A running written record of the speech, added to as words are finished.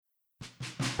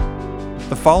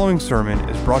The following sermon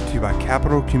is brought to you by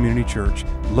Capital Community Church,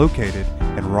 located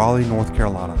in Raleigh, North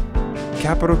Carolina.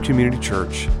 Capital Community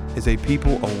Church is a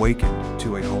people awakened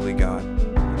to a holy God.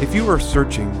 If you are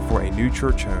searching for a new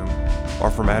church home, or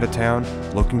from out of town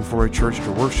looking for a church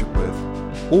to worship with,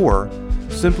 or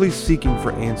simply seeking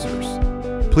for answers,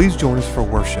 please join us for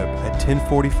worship at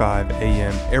 10:45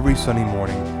 a.m. every Sunday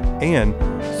morning and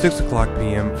 6 o'clock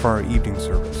p.m. for our evening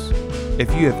service.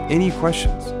 If you have any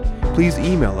questions, please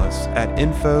email us at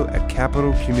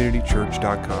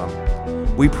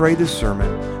info@capitalcommunitychurch.com. We pray this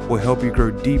sermon will help you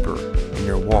grow deeper in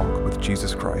your walk with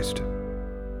Jesus Christ.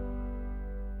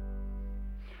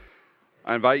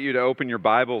 I invite you to open your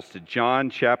Bibles to John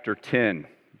chapter 10.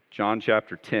 John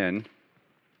chapter 10.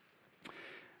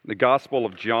 The Gospel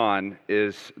of John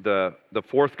is the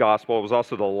fourth Gospel. It was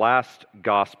also the last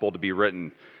Gospel to be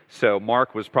written. So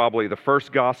Mark was probably the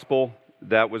first Gospel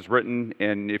that was written,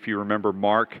 and if you remember,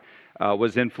 Mark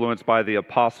was influenced by the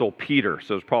Apostle Peter.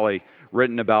 So it was probably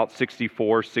written about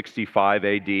 64, 65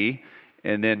 AD.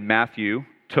 And then Matthew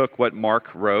took what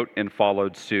Mark wrote and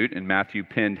followed suit, and Matthew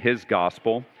penned his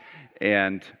Gospel.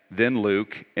 And then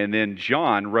Luke, and then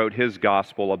John wrote his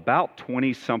Gospel about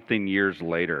 20-something years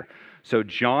later. So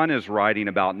John is writing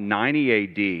about 90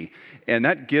 AD, and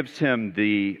that gives him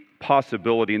the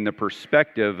possibility and the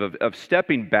perspective of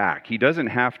stepping back. He doesn't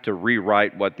have to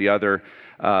rewrite what the other,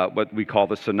 what we call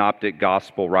the synoptic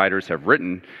gospel writers have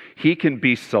written. He can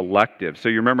be selective. So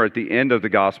you remember at the end of the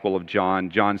Gospel of John,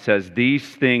 John says,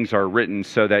 "These things are written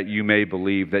so that you may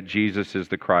believe that Jesus is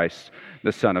the Christ,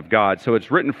 the Son of God." So it's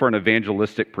written for an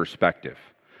evangelistic perspective.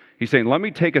 He's saying, let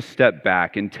me take a step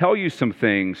back and tell you some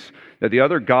things that the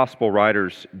other gospel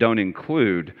writers don't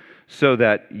include so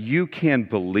that you can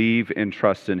believe and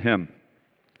trust in Him.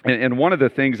 And one of the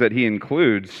things that he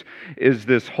includes is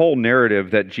this whole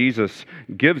narrative that Jesus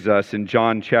gives us in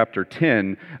John chapter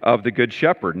 10 of the Good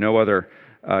Shepherd. No other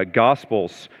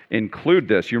Gospels include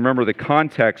this. You remember the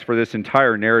context for this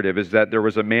entire narrative is that there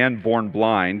was a man born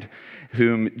blind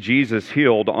whom Jesus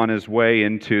healed on his way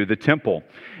into the temple.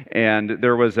 And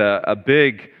there was a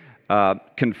big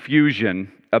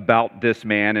confusion about this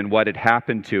man and what had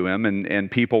happened to him,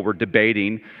 and people were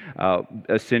debating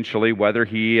essentially whether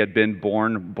he had been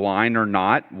born blind or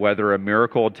not, whether a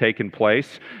miracle had taken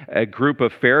place. A group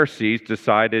of Pharisees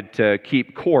decided to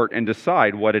keep court and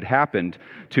decide what had happened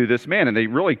to this man, and they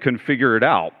really couldn't figure it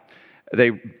out.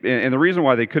 And the reason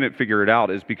why they couldn't figure it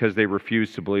out is because they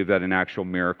refused to believe that an actual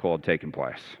miracle had taken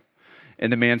place.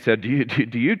 And the man said,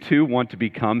 do you too want to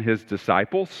become his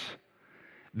disciples?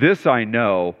 This I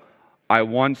know, I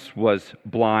once was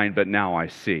blind, but now I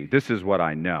see. This is what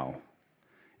I know.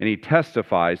 And he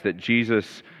testifies that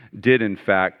Jesus did in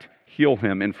fact heal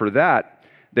him, and for that,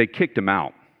 they kicked him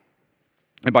out.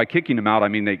 And by kicking him out, I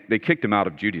mean they kicked him out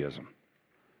of Judaism.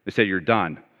 They said, you're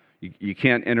done. You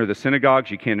can't enter the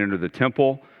synagogues, you can't enter the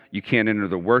temple, you can't enter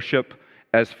the worship.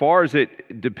 As far as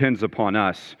it depends upon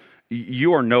us,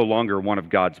 you are no longer one of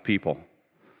God's people.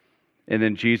 And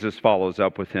then Jesus follows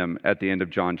up with him at the end of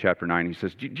John chapter 9. He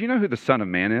says, do you know who the Son of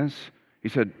Man is? He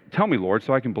said, tell me, Lord,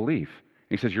 so I can believe.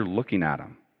 And he says, you're looking at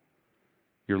him.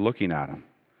 You're looking at him.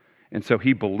 And so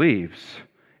he believes,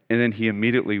 and then he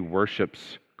immediately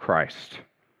worships Christ.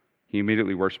 He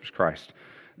immediately worships Christ.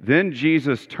 Then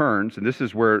Jesus turns, and this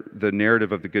is where the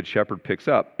narrative of the Good Shepherd picks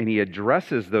up, and he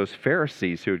addresses those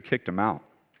Pharisees who had kicked him out.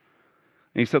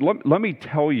 And he said, let me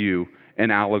tell you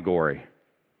an allegory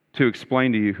to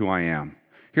explain to you who I am.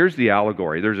 Here's the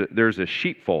allegory. There's a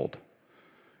sheepfold,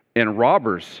 and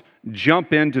robbers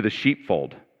jump into the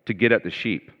sheepfold to get at the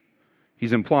sheep.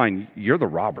 He's implying, you're the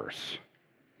robbers.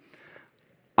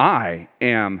 I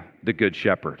am the Good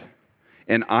Shepherd,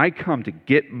 and I come to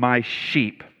get my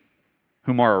sheep,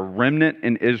 whom are a remnant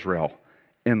in Israel,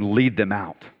 and lead them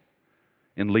out.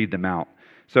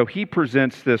 So he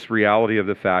presents this reality of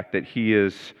the fact that he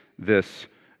is this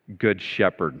good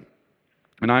shepherd.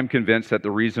 And I'm convinced that the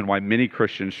reason why many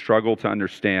Christians struggle to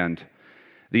understand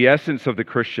the essence of the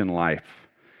Christian life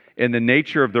and the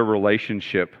nature of their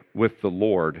relationship with the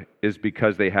Lord is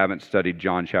because they haven't studied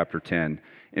John chapter 10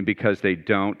 and because they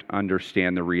don't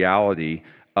understand the reality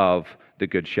of the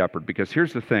Good Shepherd. Because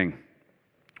here's the thing.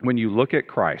 When you look at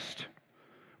Christ,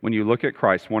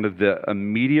 one of the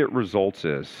immediate results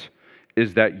is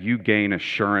that you gain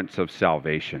assurance of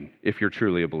salvation if you're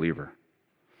truly a believer.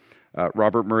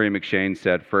 Robert Murray McCheyne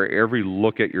said, for every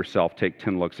look at yourself, take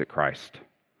 10 looks at Christ.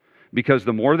 Because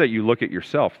the more that you look at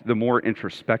yourself, the more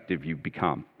introspective you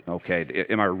become. Okay,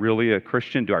 am I really a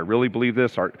Christian? Do I really believe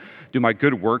this? Do my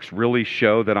good works really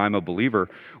show that I'm a believer?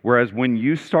 Whereas when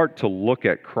you start to look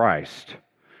at Christ,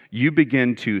 you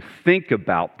begin to think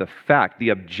about the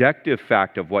objective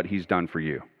fact of what he's done for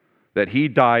you. That he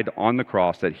died on the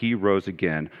cross, that he rose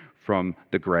again from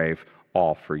the grave,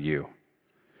 all for you.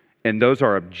 And those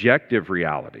are objective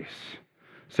realities.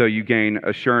 So you gain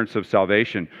assurance of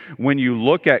salvation. When you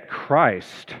look at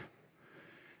Christ,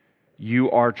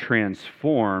 you are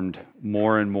transformed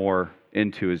more and more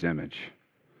into his image.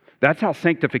 That's how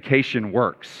sanctification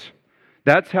works.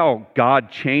 That's how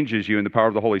God changes you in the power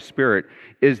of the Holy Spirit,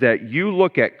 is that you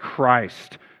look at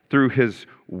Christ through his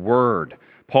word.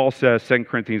 Paul says, 2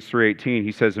 Corinthians 3:18,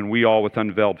 he says, "And we all with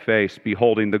unveiled face,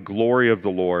 beholding the glory of the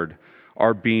Lord,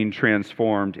 are being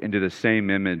transformed into the same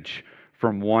image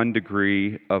from one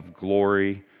degree of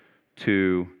glory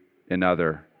to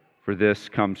another. For this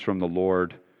comes from the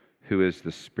Lord, who is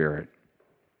the Spirit."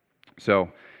 So,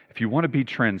 if you want to be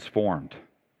transformed,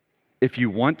 if you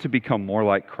want to become more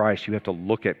like Christ, you have to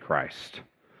look at Christ.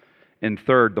 And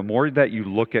third, the more that you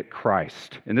look at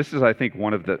Christ, and this is, I think,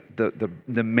 one of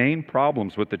the main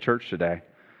problems with the church today,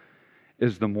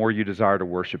 is the more you desire to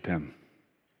worship him.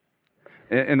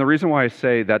 And the reason why I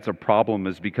say that's a problem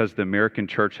is because the American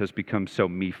church has become so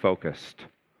me-focused.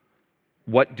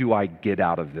 What do I get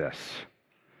out of this?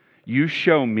 You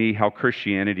show me how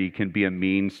Christianity can be a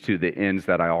means to the ends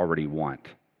that I already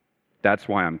want. That's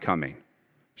why I'm coming.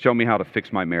 Show me how to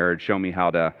fix my marriage. Show me how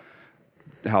to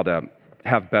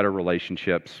have better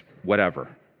relationships, whatever.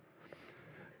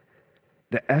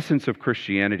 The essence of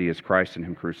Christianity is Christ and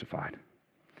him crucified.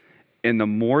 And the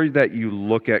more that you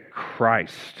look at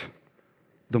Christ,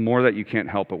 the more that you can't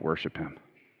help but worship him.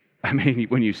 I mean,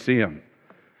 when you see him,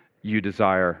 you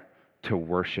desire to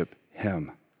worship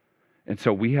him. And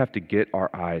so we have to get our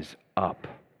eyes up.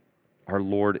 Our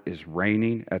Lord is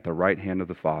reigning at the right hand of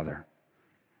the Father.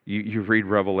 You read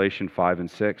Revelation 5 and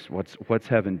 6. What's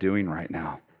heaven doing right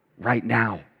now? Right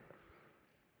now,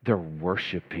 they're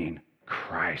worshiping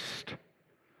Christ.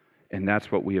 And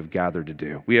that's what we have gathered to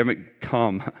do. We haven't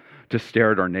come to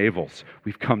stare at our navels.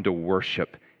 We've come to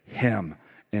worship him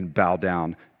and bow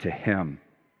down to him.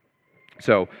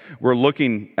 So we're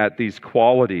looking at these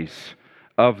qualities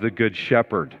of the Good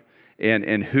Shepherd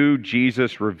and who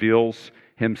Jesus reveals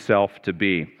himself to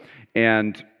be.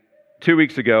 And 2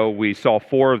 weeks ago, we saw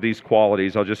 4 of these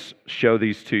qualities. I'll just show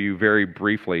these to you very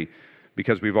briefly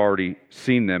because we've already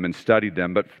seen them and studied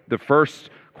them. But the first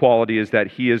quality is that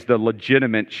he is the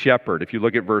legitimate shepherd. If you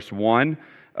look at verse 1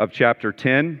 of chapter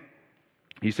 10,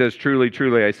 he says, "Truly,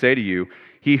 truly, I say to you,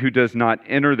 he who does not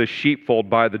enter the sheepfold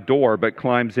by the door, but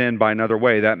climbs in by another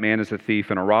way, that man is a thief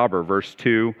and a robber." Verse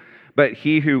 2, "But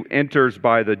he who enters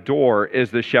by the door is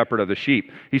the shepherd of the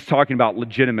sheep." He's talking about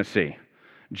legitimacy.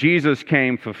 Jesus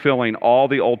came fulfilling all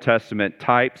the Old Testament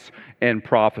types and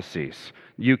prophecies.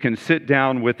 You can sit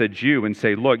down with a Jew and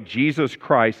say, look, Jesus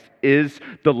Christ is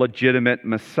the legitimate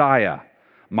Messiah.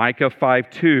 Micah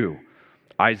 5:2,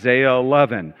 Isaiah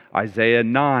 11, Isaiah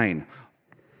 9,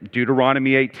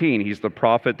 Deuteronomy 18, he's the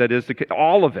prophet that is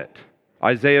all of it.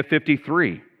 Isaiah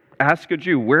 53. Ask a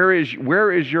Jew, where is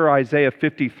your Isaiah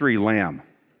 53 lamb?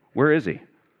 Where is he?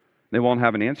 They won't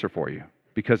have an answer for you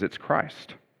because it's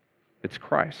Christ. It's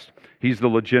Christ. He's the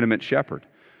legitimate shepherd.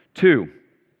 2,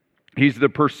 he's the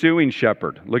pursuing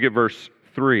shepherd. Look at verse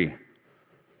 3.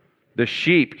 "The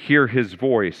sheep hear his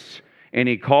voice, and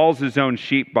he calls his own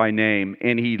sheep by name,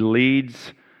 and he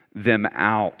leads them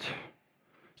out."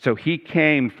 So he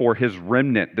came for his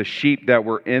remnant, the sheep that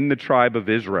were in the tribe of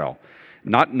Israel.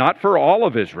 Not for all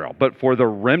of Israel, but for the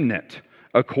remnant.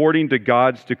 According to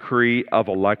God's decree of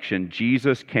election,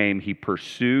 Jesus came, he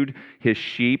pursued his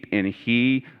sheep, and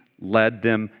he led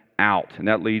them out. And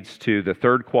that leads to the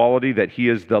third quality, that he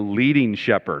is the leading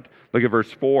shepherd. Look at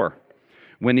verse 4.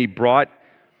 When he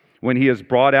has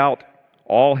brought out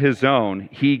all his own,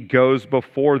 he goes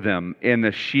before them, and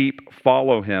the sheep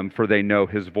follow him, for they know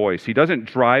his voice. He doesn't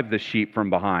drive the sheep from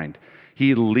behind.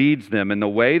 He leads them. And the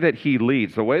way that he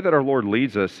leads, the way that our Lord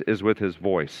leads us, is with his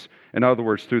voice. In other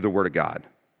words, through the Word of God.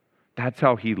 That's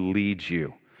how he leads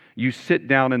you. You sit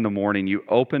down in the morning, you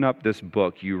open up this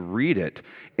book, you read it,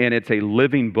 and it's a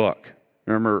living book.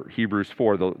 Remember Hebrews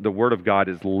 4, the Word of God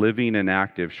is living and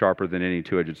active, sharper than any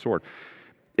two-edged sword.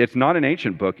 It's not an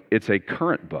ancient book, it's a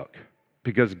current book,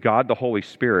 because God, the Holy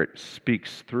Spirit,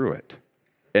 speaks through it,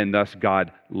 and thus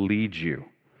God leads you.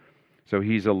 So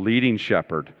he's a leading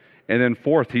shepherd. And then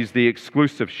fourth, he's the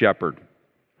exclusive shepherd.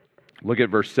 Look at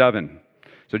verse 7.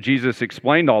 So Jesus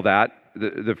explained all that.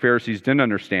 The Pharisees didn't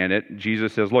understand it.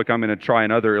 Jesus says, look, I'm going to try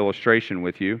another illustration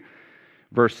with you.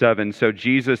 Verse 7, "So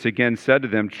Jesus again said to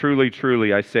them, Truly,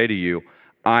 truly, I say to you,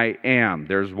 I am."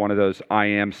 There's one of those I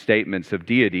am statements of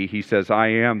deity. He says, "I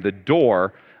am the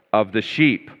door of the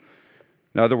sheep.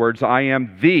 In other words, I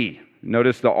am the.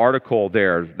 Notice the article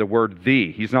there, the word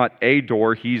the. He's not a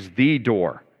door, he's the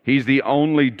door. He's the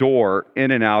only door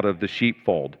in and out of the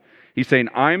sheepfold. He's saying,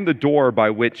 I'm the door by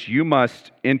which you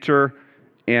must enter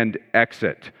and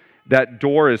exit. That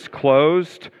door is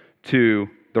closed to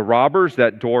the robbers,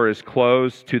 that door is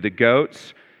closed to the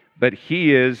goats, but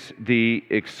he is the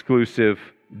exclusive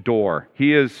door.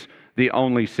 He is the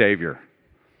only Savior.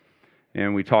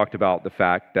 And we talked about the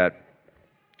fact that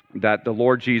the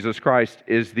Lord Jesus Christ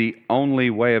is the only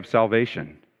way of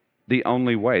salvation. The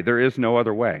only way. There is no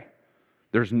other way.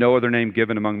 There's no other name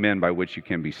given among men by which you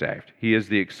can be saved. He is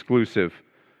the exclusive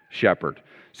shepherd.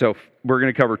 So we're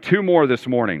going to cover two more this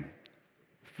morning.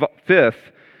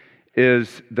 Fifth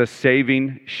is the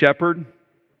saving shepherd.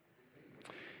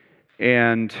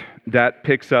 And that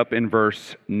picks up in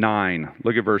verse 9.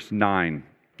 Look at verse 9.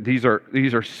 These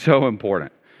are so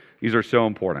important. These are so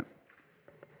important.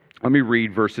 Let me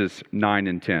read verses 9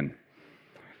 and 10.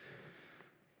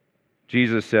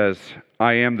 Jesus says,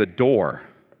 I am the door.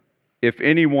 If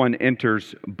anyone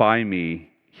enters by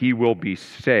me, he will be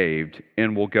saved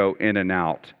and will go in and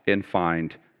out and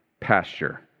find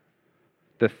pasture.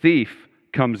 The thief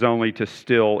comes only to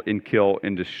steal and kill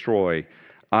and destroy.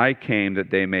 I came that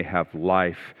they may have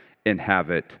life and have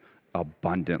it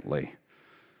abundantly.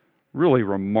 Really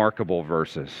remarkable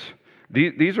verses.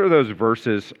 These are those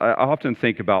verses, I often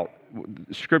think about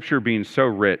Scripture being so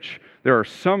rich. There are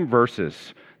some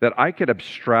verses that I could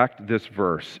abstract this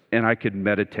verse and I could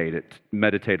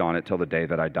meditate on it till the day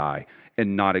that I die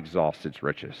and not exhaust its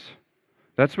riches.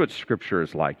 That's what Scripture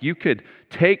is like. You could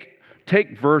take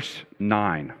verse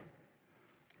 9.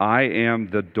 I am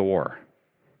the door.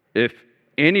 If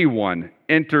anyone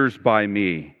enters by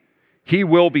me, he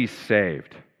will be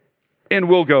saved and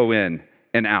will go in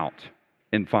and out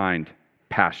and find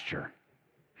pasture.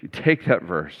 If you take that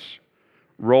verse,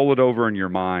 roll it over in your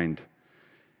mind,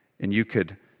 and you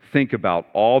could think about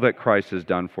all that Christ has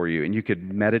done for you, and you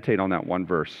could meditate on that one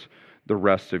verse the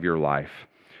rest of your life.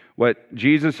 What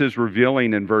Jesus is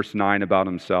revealing in verse 9 about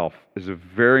himself is a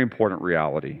very important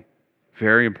reality,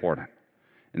 very important,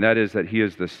 and that is that he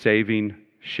is the saving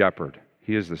shepherd.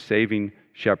 He is the saving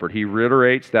shepherd. He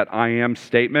reiterates that I am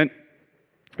statement.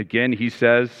 Again, he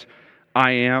says,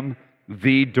 I am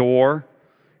the door.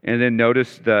 And then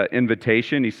notice the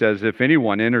invitation. He says, if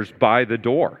anyone enters by the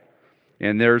door,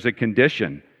 and there's a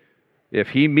condition. If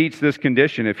he meets this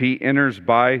condition, if he enters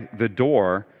by the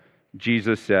door,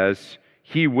 Jesus says,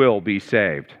 he will be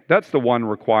saved. That's the one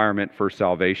requirement for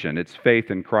salvation. It's faith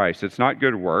in Christ. It's not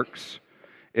good works.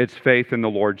 It's faith in the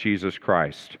Lord Jesus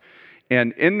Christ.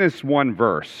 And in this one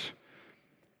verse,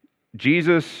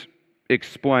 Jesus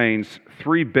explains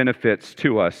three benefits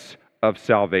to us of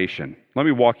salvation. Let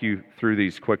me walk you through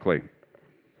these quickly.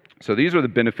 So these are the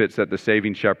benefits that the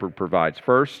saving shepherd provides.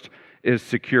 First is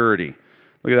security.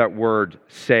 Look at that word,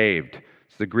 saved.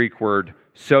 It's the Greek word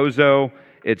sozo.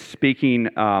 It's speaking,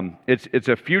 it's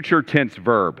a future tense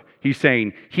verb. He's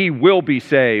saying he will be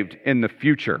saved in the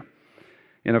future.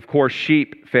 And of course,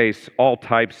 sheep face all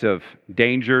types of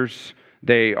dangers.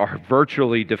 They are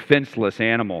virtually defenseless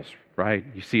animals, right?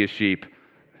 You see a sheep,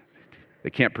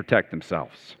 they can't protect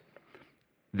themselves.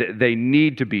 They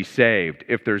need to be saved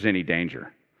if there's any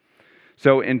danger.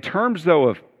 So in terms, though,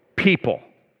 of people,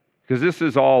 because this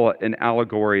is all an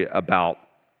allegory about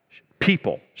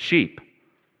people, sheep,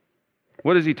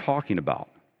 what is he talking about?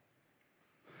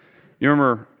 You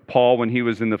remember Paul when he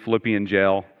was in the Philippian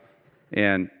jail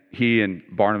and he and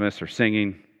Barnabas are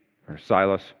singing, or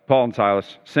Silas, Paul and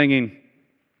Silas singing,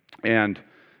 and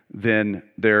then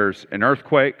there's an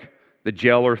earthquake. The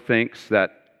jailer thinks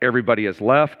that everybody has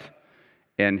left,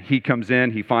 and he comes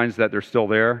in, he finds that they're still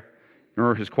there.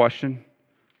 Remember his question?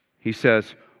 He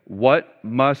says, what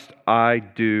must I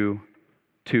do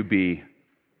to be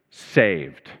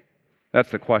saved? That's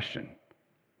the question.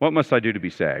 What must I do to be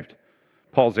saved?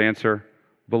 Paul's answer,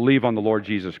 believe on the Lord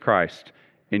Jesus Christ,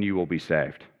 and you will be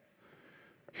saved.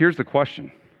 Here's the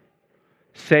question.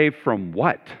 Saved from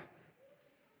what?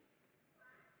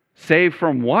 Saved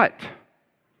from what?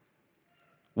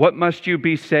 What must you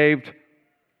be saved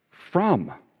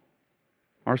from?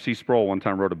 R.C. Sproul one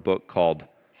time wrote a book called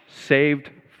Saved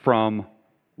from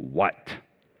What?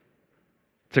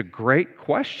 It's a great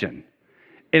question.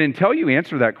 And until you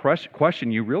answer that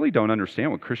question, you really don't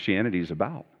understand what Christianity is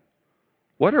about.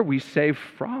 What are we saved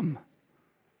from?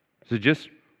 Is it just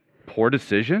poor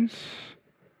decisions?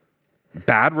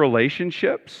 Bad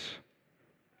relationships?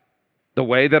 The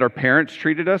way that our parents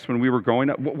treated us when we were growing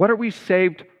up? What are we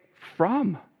saved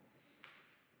from?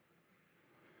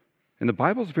 And the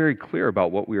Bible's very clear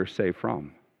about what we are saved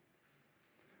from.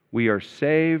 We are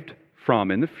saved from,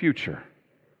 in the future,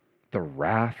 the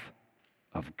wrath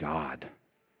of God,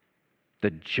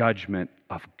 the judgment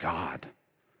of God.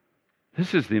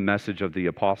 This is the message of the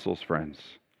apostles, friends,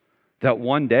 that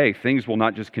one day things will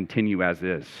not just continue as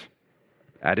is,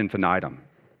 ad infinitum.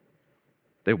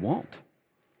 They won't.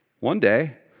 One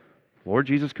day, the Lord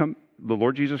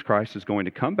Jesus Christ is going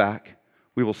to come back.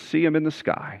 We will see him in the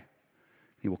sky.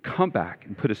 He will come back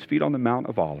and put his feet on the Mount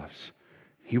of Olives.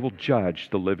 He will judge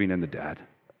the living and the dead.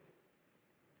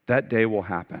 That day will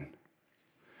happen.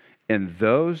 And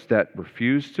those that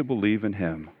refuse to believe in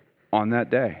him on that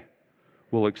day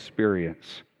will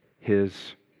experience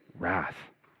his wrath.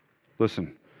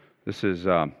 Listen, this is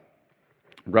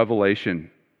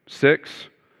Revelation 6.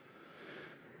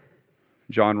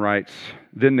 John writes,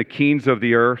 "Then the kings of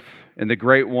the earth and the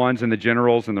great ones and the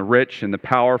generals and the rich and the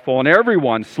powerful and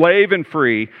everyone, slave and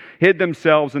free, hid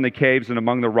themselves in the caves and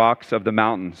among the rocks of the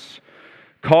mountains,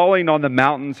 calling on the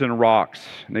mountains and rocks.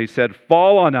 And they said,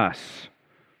 'Fall on us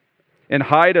and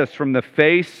hide us from the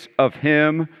face of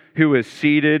him who is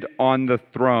seated on the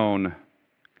throne.'"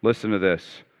 Listen to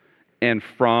this. "And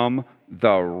from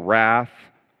the wrath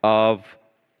of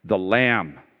the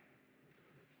Lamb.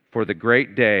 For the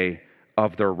great day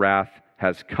of their wrath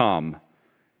has come,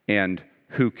 and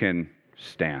who can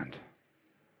stand?"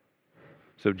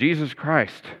 So Jesus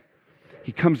Christ,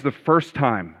 he comes the first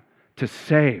time to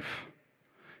save.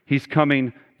 He's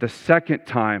coming the second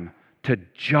time to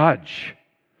judge.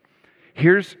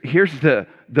 Here's the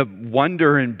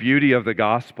wonder and beauty of the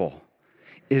gospel,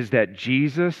 is that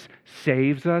Jesus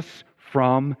saves us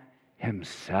from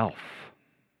himself.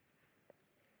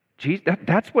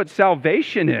 That's what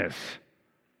salvation is.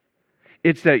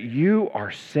 It's that you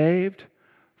are saved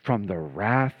from the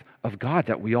wrath of God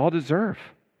that we all deserve.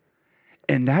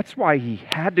 And that's why he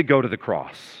had to go to the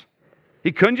cross.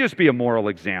 He couldn't just be a moral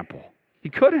example. He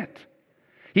couldn't.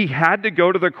 He had to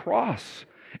go to the cross.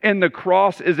 And the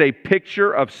cross is a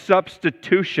picture of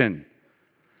substitution.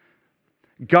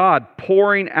 God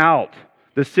pouring out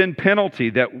the sin penalty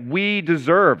that we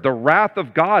deserve, the wrath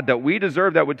of God that we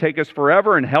deserve that would take us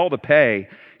forever in hell to pay,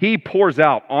 he pours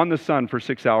out on the Son for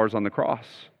 6 hours on the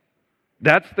cross.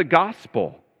 That's the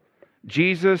gospel.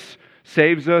 Jesus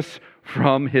saves us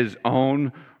from his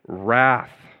own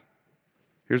wrath.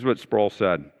 Here's what Sproul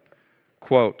said,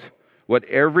 quote, "What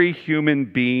every human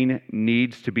being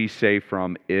needs to be saved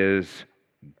from is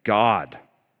God.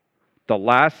 The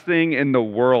last thing in the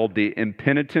world the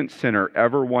impenitent sinner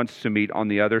ever wants to meet on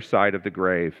the other side of the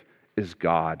grave is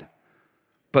God.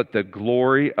 But the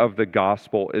glory of the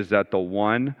gospel is that the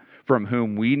one from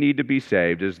whom we need to be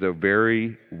saved is the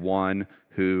very one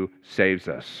who saves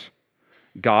us.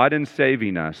 God, in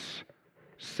saving us,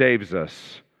 saves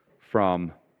us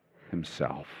from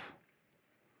himself."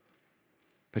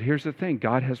 But here's the thing,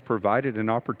 God has provided an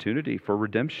opportunity for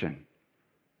redemption.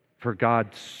 For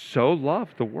God so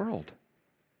loved the world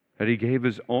that he gave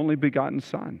his only begotten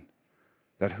Son,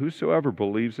 that whosoever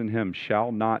believes in him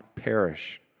shall not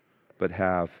perish, but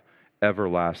have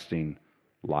everlasting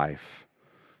life.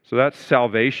 So that's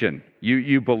salvation.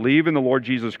 You believe in the Lord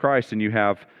Jesus Christ and you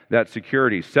have that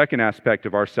security. Second aspect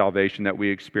of our salvation that we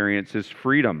experience is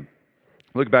freedom.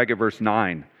 Look back at verse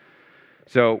 9.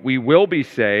 So we will be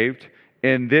saved,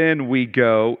 and then we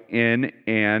go in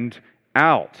and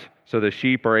out. So the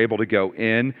sheep are able to go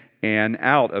in and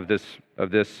out of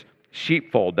this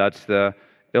sheepfold. That's the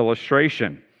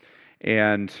illustration.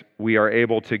 And we are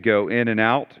able to go in and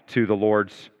out to the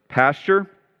Lord's pasture.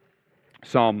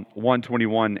 Psalm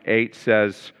 121:8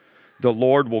 says, "The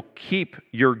Lord will keep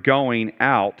your going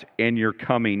out and your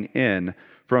coming in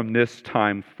from this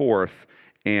time forth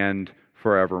and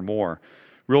forevermore."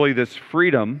 Really, this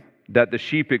freedom that the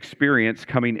sheep experience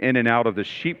coming in and out of the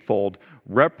sheepfold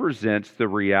represents the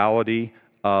reality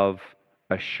of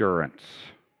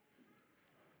assurance.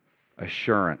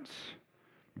 Assurance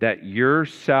that your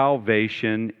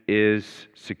salvation is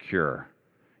secure.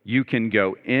 You can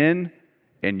go in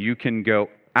and you can go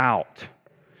out,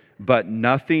 but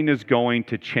nothing is going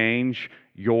to change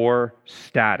your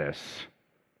status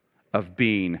of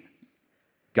being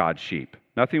God's sheep.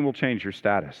 Nothing will change your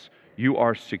status. You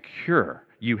are secure.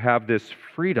 You have this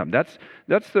freedom. That's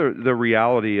the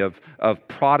reality of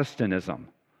Protestantism.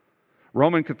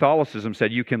 Roman Catholicism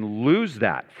said you can lose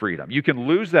that freedom. You can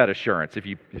lose that assurance. If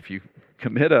you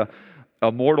commit a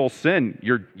mortal sin,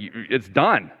 it's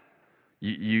done.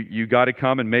 You got to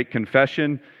come and make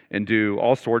confession and do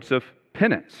all sorts of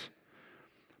penance.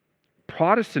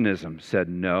 Protestantism said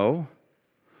no.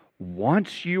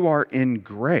 Once you are in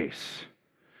grace,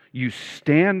 you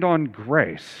stand on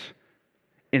grace,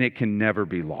 and it can never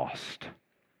be lost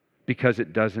because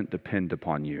it doesn't depend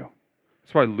upon you.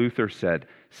 That's why Luther said,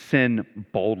 sin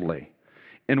boldly.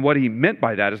 And what he meant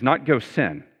by that is not go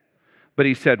sin. But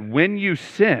he said, when you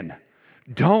sin,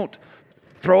 don't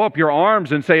throw up your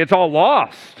arms and say, it's all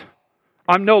lost.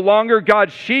 I'm no longer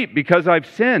God's sheep because I've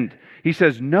sinned. He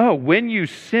says, no, when you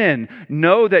sin,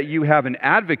 know that you have an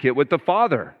advocate with the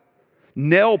Father.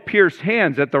 Nail-pierced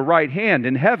hands at the right hand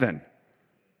in heaven.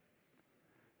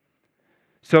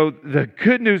 So the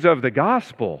good news of the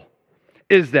gospel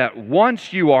is that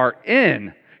once you are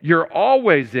in, you're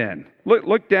always in.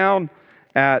 Look down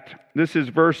at, this is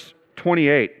verse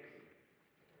 28.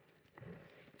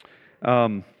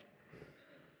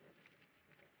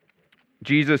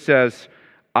 Jesus says,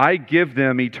 I give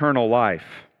them eternal life.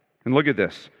 And look at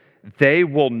this. They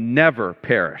will never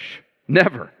perish.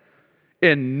 Never.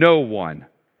 And no one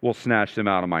will snatch them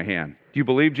out of my hand. Do you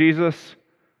believe Jesus?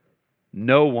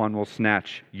 No one will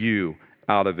snatch you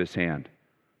out of his hand.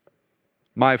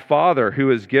 My Father who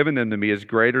has given them to me is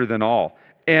greater than all,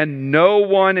 and no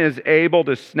one is able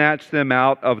to snatch them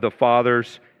out of the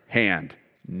Father's hand.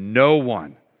 No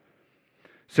one.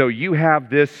 So you have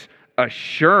this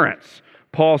assurance.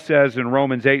 Paul says in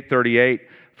Romans 8:38,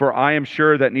 for I am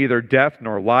sure that neither death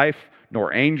nor life,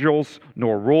 nor angels,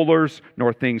 nor rulers,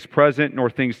 nor things present, nor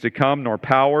things to come, nor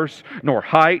powers, nor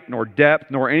height, nor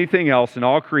depth, nor anything else in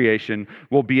all creation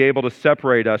will be able to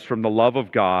separate us from the love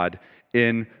of God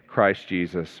in Christ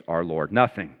Jesus our Lord.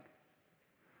 Nothing.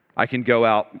 I can go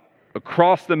out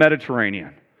across the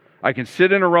Mediterranean. I can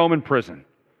sit in a Roman prison.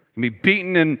 I can be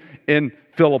beaten in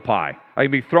Philippi. I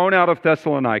can be thrown out of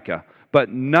Thessalonica. But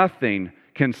nothing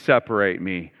can separate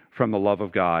me from the love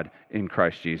of God in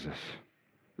Christ Jesus.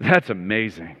 That's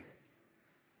amazing.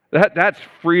 That's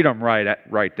freedom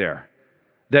right there.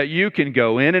 That you can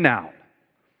go in and out.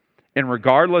 And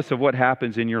regardless of what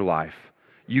happens in your life,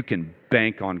 you can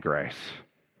bank on grace.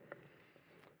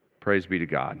 Praise be to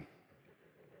God.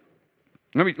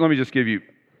 Let me just give you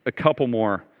a couple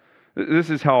more.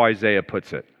 This is how Isaiah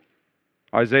puts it.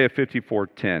 Isaiah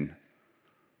 54:10.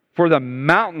 For the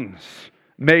mountains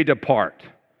may depart,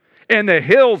 and the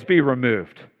hills be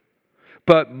removed,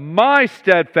 but my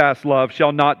steadfast love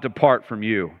shall not depart from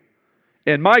you,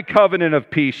 and my covenant of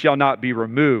peace shall not be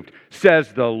removed,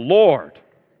 says the Lord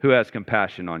who has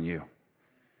compassion on you.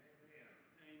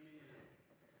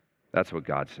 That's what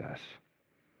God says.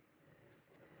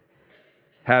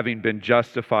 Having been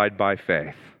justified by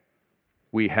faith,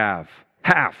 we have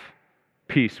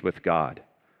peace with God.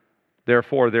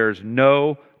 Therefore, there is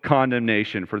no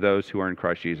condemnation for those who are in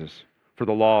Christ Jesus. For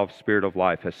the law of Spirit of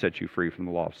life has set you free from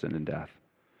the law of sin and death.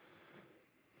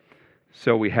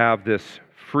 So we have this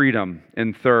freedom.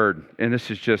 And third, and this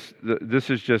is just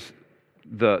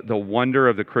the wonder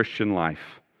of the Christian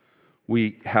life.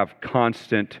 We have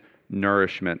constant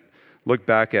nourishment. Look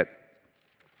back at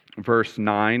verse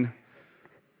 9.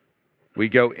 We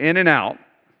go in and out,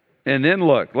 and then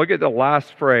look at the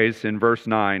last phrase in verse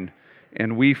 9,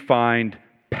 and we find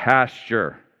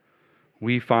pasture.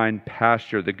 We find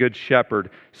pasture. The good shepherd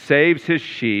saves his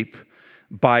sheep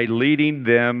by leading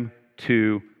them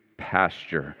to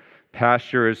pasture.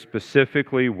 Pasture is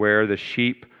specifically where the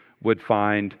sheep would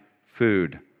find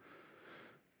food.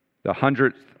 The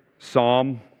 100th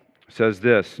Psalm says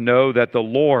this, know that the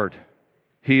Lord,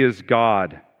 He is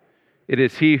God. It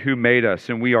is He who made us,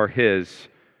 and we are His.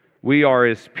 We are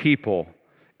His people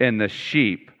and the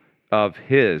sheep of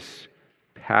His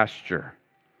pasture.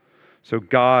 So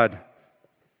God,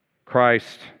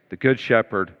 Christ, the Good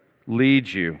Shepherd,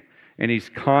 leads you, and He's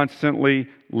constantly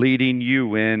leading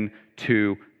you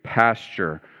into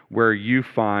pasture where you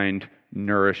find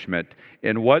nourishment.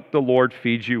 And what the Lord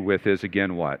feeds you with is,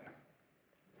 again, what?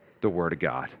 The Word of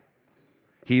God.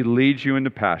 He leads you into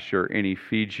pasture, and He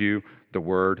feeds you the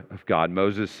Word of God.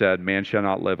 Moses said, man shall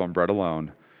not live on bread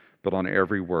alone, but on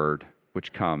every word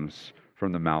which comes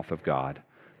from the mouth of God.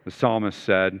 The psalmist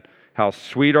said, how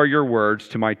sweet are your words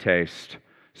to my taste,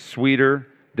 sweeter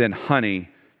than honey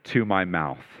to my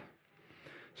mouth.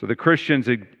 So the Christian's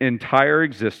entire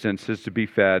existence is to be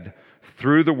fed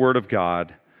through the Word of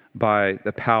God by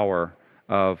the power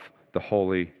of the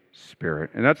Holy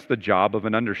Spirit. And that's the job of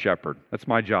an under-shepherd. That's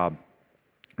my job.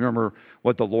 Remember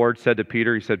what the Lord said to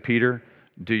Peter? He said, Peter,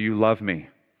 do you love me?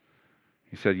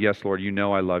 He said, yes, Lord, you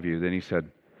know I love you. Then he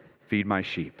said, feed my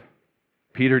sheep.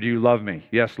 Peter, do you love me?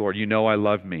 Yes, Lord, you know I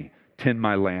love me. Tend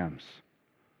my lambs.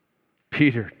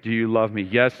 Peter, do you love me?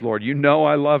 Yes, Lord, you know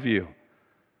I love you.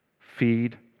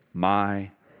 Feed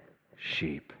my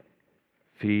sheep.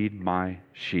 Feed my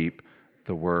sheep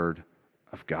the Word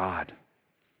of God.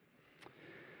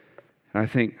 And I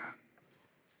think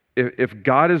if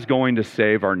God is going to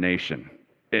save our nation,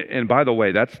 and by the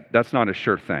way, that's not a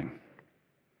sure thing.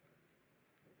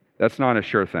 That's not a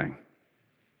sure thing.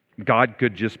 God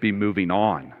could just be moving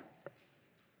on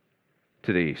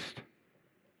to the east.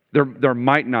 There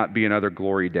might not be another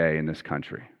glory day in this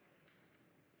country.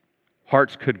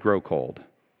 Hearts could grow cold.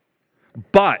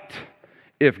 But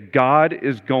if God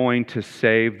is going to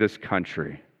save this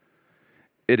country,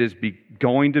 it is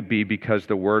going to be because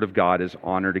the Word of God is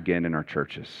honored again in our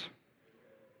churches.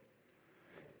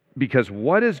 Because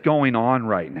what is going on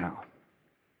right now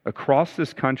across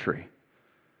this country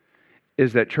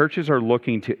is that churches are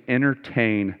looking to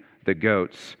entertain the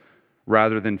goats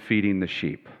rather than feeding the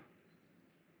sheep.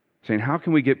 Saying, how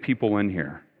can we get people in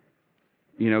here?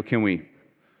 Can we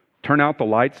turn out the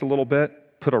lights a little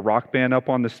bit, put a rock band up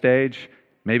on the stage,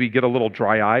 maybe get a little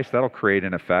dry ice? That'll create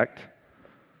an effect.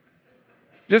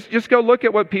 Just go look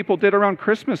at what people did around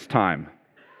Christmas time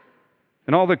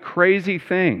and all the crazy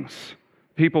things.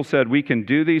 People said, we can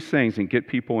do these things and get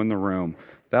people in the room.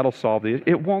 That'll solve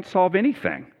it won't solve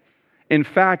anything. In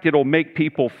fact, it'll make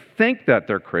people think that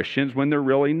they're Christians when they're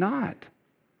really not.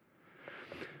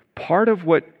 Part of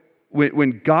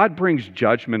when God brings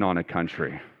judgment on a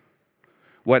country,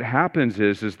 what happens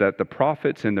is that the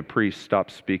prophets and the priests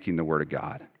stop speaking the Word of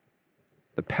God.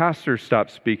 The pastors stop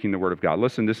speaking the Word of God.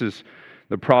 Listen, this is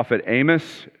the prophet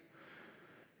Amos.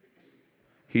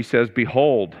 He says,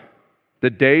 behold, the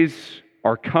days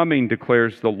are coming,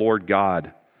 declares the Lord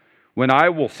God, when I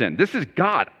will send. This is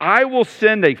God. I will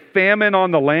send a famine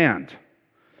on the land.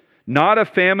 Not a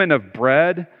famine of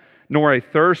bread, nor a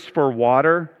thirst for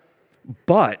water,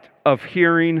 but of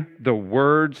hearing the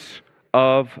words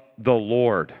of the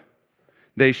Lord.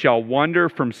 They shall wander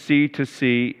from sea to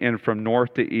sea and from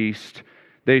north to east.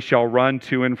 They shall run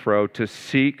to and fro to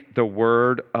seek the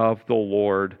word of the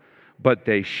Lord, but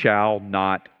they shall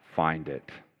not find it.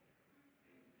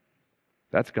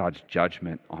 That's God's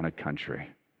judgment on a country,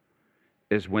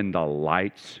 is when the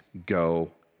lights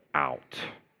go out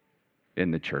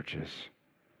in the churches.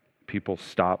 People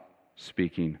stop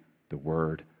speaking the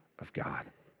word of God.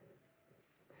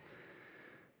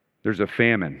 There's a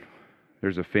famine.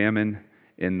 There's a famine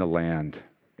in the land.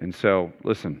 And so,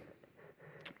 listen,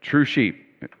 true sheep,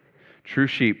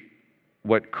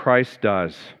 what Christ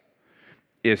does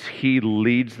is He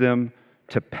leads them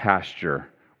to pasture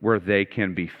where they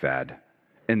can be fed.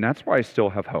 And that's why I still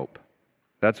have hope.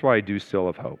 That's why I do still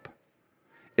have hope,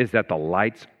 is that the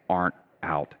lights aren't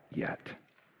out yet.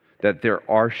 That there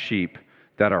are sheep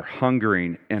that are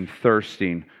hungering and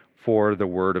thirsting for the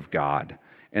Word of God,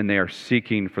 and they are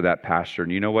seeking for that pasture.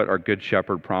 And you know what our Good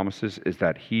Shepherd promises is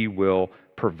that He will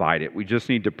provide it. We just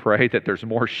need to pray that there's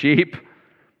more sheep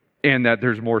and that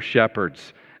there's more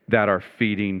shepherds that are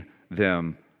feeding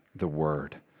them the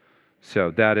Word.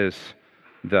 So that is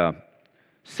the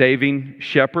saving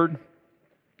shepherd.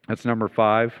 That's number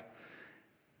 5.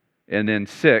 And then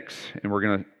 6, and we're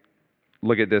going to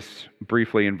look at this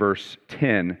briefly in verse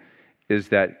 10, is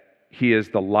that He is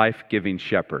the life-giving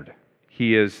shepherd.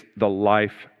 He is the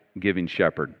life-giving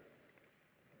shepherd.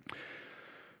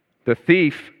 The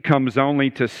thief comes only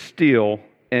to steal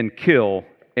and kill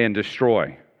and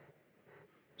destroy.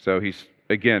 So he's,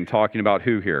 again, talking about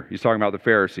who here? He's talking about the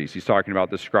Pharisees. He's talking about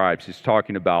the scribes. He's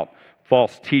talking about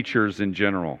false teachers in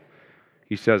general.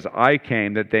 He says, I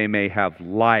came that they may have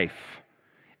life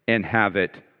and have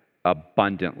it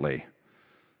abundantly.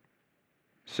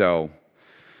 So,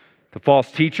 the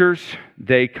false teachers,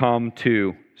 they come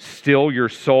to steal your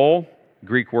soul.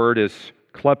 Greek word is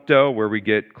klepto, where we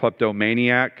get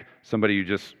kleptomaniac, somebody who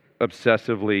just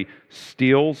obsessively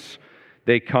steals.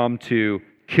 They come to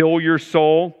kill your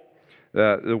soul.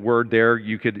 The word there,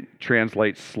 you could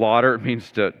translate slaughter. It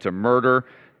means to murder,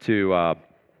 to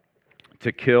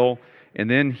kill. And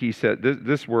then he said,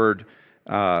 this word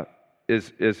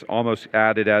is almost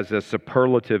added as a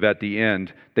superlative at the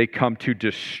end. They come to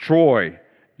destroy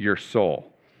your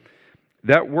soul.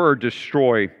 That word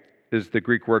destroy is the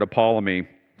Greek word apollumi.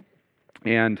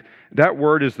 And that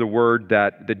word is the word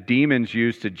that the demons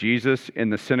used to Jesus in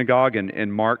the synagogue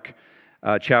in Mark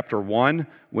chapter 1.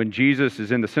 When Jesus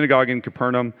is in the synagogue in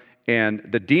Capernaum and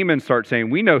the demons start saying,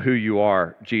 we know who you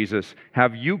are, Jesus.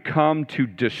 Have you come to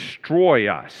destroy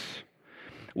us?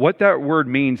 What that word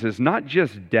means is not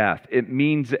just death. It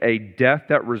means a death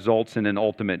that results in an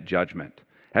ultimate judgment.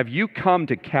 Have you come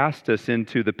to cast us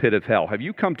into the pit of hell? Have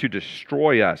you come to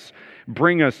destroy us,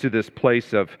 bring us to this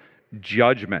place of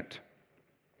judgment?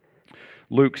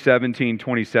 Luke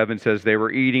 17:27 says, they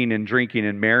were eating and drinking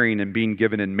and marrying and being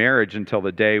given in marriage until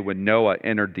the day when Noah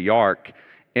entered the ark,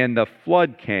 and the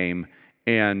flood came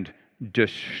and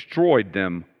destroyed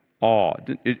them all.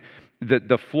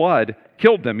 The flood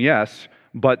killed them, yes,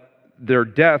 but their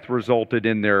death resulted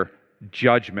in their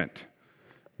judgment.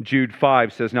 Jude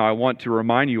 5 says, "Now I want to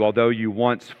remind you, although you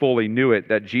once fully knew it,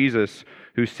 that Jesus,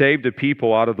 who saved a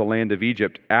people out of the land of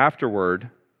Egypt, afterward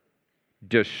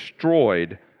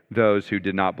destroyed those who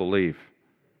did not believe.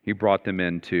 He brought them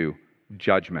into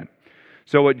judgment."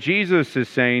 So what Jesus is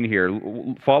saying here,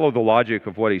 follow the logic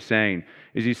of what he's saying,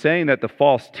 is he's saying that the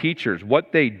false teachers,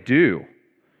 what they do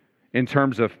in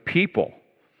terms of people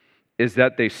is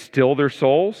that they steal their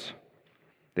souls,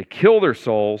 they kill their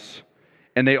souls,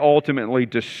 and they ultimately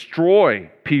destroy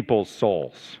people's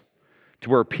souls to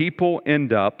where people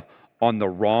end up on the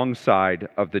wrong side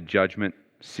of the judgment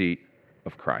seat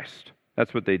of Christ.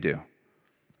 That's what they do.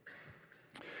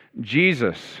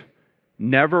 Jesus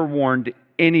never warned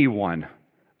anyone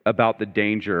about the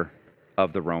danger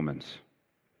of the Romans.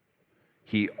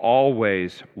 He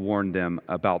always warned them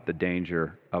about the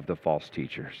danger of the false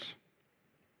teachers.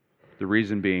 The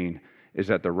reason being is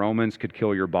that the Romans could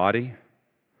kill your body,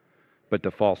 but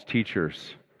the false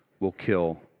teachers will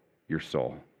kill your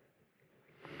soul.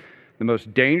 The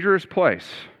most dangerous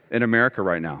place in America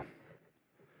right now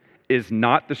is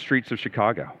not the streets of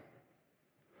Chicago.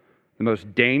 The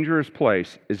most dangerous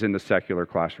place is in the secular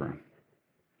classroom.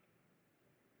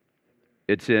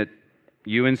 It's at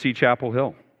UNC Chapel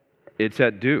Hill. It's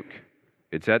at Duke.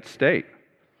 It's at State,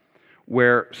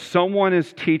 where someone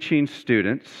is teaching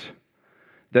students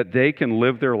that they can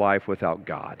live their life without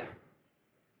God,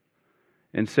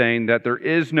 and saying that there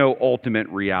is no ultimate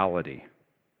reality.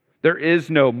 There is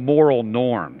no moral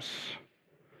norms.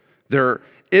 There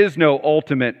is no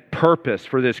ultimate purpose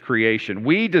for this creation.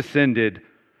 We descended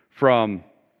from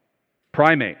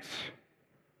primates.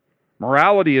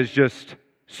 Morality is just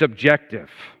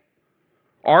subjective.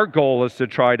 Our goal is to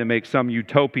try to make some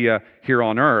utopia here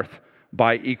on earth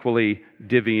by equally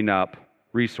divvying up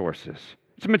resources.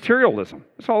 It's materialism.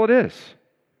 That's all it is.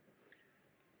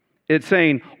 It's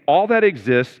saying all that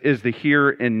exists is the here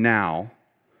and now,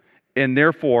 and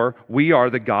therefore we are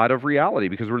the God of reality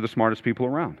because we're the smartest people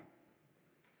around.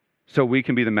 So we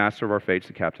can be the master of our fates,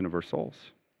 the captain of our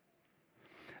souls.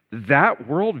 That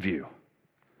worldview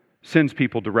sends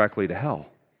people directly to hell.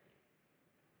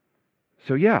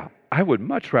 So yeah, I would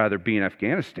much rather be in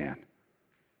Afghanistan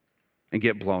and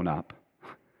get blown up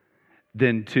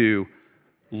than to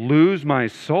lose my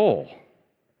soul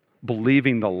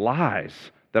believing the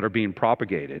lies that are being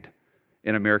propagated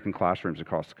in American classrooms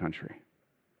across the country.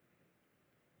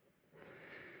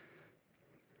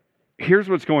 Here's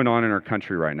what's going on in our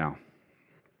country right now.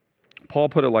 Paul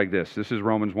put it like this. This is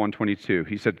Romans 1:22.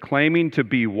 He said, "Claiming to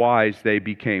be wise, they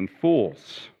became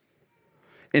fools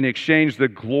and exchanged the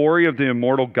glory of the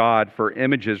immortal God for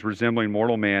images resembling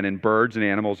mortal man and birds and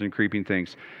animals and creeping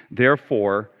things.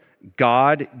 Therefore,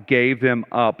 God gave them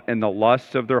up in the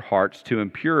lusts of their hearts to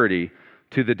impurity,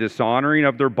 to the dishonoring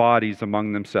of their bodies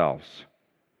among themselves,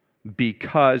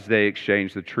 because they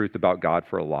exchanged the truth about God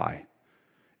for a lie,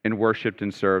 and worshiped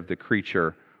and served the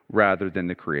creature rather than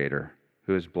the Creator,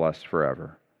 who is blessed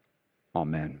forever.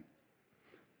 Amen."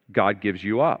 God gives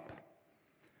you up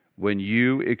when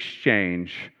you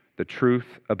exchange the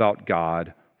truth about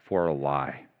God for a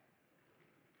lie.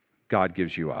 God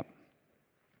gives you up.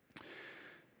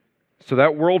 So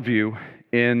that worldview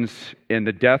ends in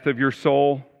the death of your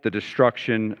soul, the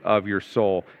destruction of your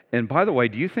soul. And by the way,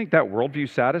 do you think that worldview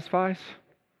satisfies?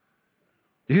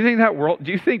 Do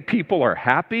you think people are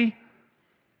happy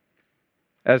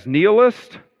as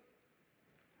nihilists?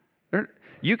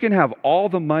 You can have all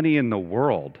the money in the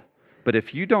world, but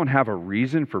if you don't have a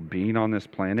reason for being on this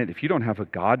planet, if you don't have a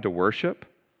God to worship,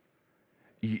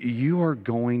 you are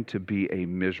going to be a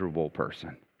miserable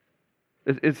person.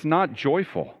 It's not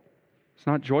joyful. It's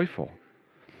not joyful.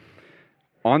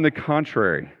 On the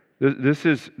contrary, this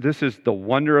is the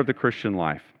wonder of the Christian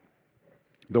life.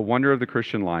 The wonder of the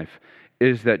Christian life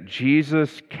is that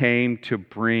Jesus came to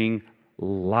bring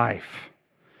life.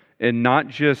 And not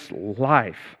just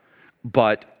life,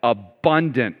 but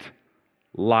abundant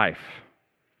life.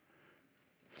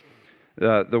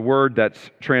 The word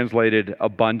that's translated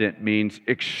abundant means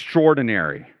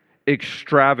extraordinary,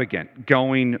 extravagant,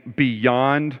 going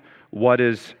beyond what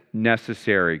is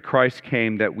necessary. Christ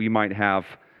came that we might have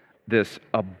this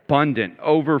abundant,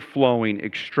 overflowing,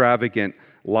 extravagant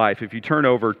life. If you turn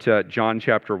over to John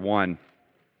chapter 1,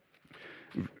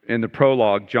 in the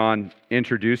prologue, John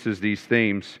introduces these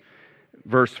themes.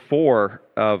 Verse 4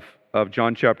 of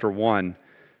John chapter 1,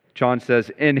 John says,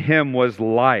 "In him was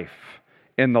life,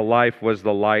 and the life was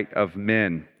the light of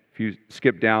men." If you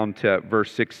skip down to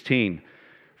verse 16,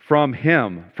 "From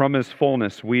him, from his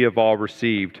fullness, we have all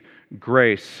received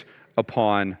grace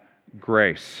upon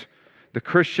grace." The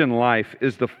Christian life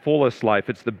is the fullest life.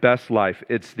 It's the best life.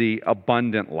 It's the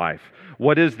abundant life.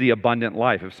 What is the abundant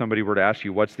life? If somebody were to ask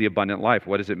you, what's the abundant life?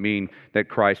 What does it mean that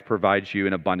Christ provides you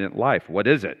an abundant life? What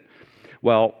is it?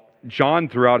 Well, John,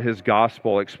 throughout his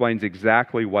gospel, explains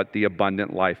exactly what the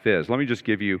abundant life is. Let me just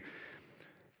give you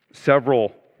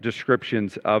several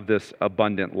descriptions of this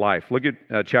abundant life. Look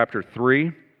at chapter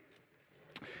 3.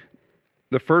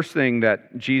 The first thing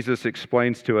that Jesus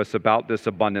explains to us about this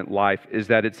abundant life is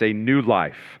that it's a new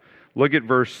life. Look at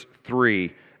verse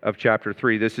 3 of chapter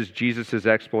 3. This is Jesus'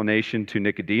 explanation to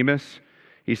Nicodemus.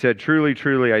 He said, "Truly,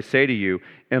 truly, I say to you,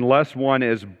 unless one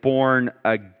is born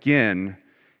again,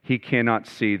 he cannot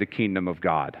see the kingdom of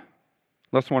God."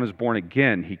 Unless one is born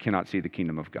again, he cannot see the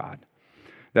kingdom of God.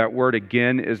 That word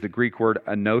again is the Greek word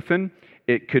anothen.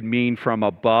 It could mean from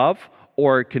above,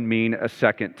 or it can mean a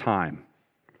second time.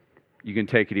 You can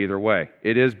take it either way.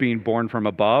 It is being born from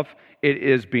above. It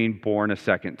is being born a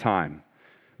second time.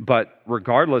 But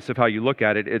regardless of how you look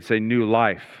at it, it's a new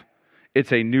life.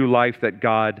 It's a new life that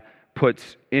God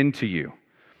puts into you.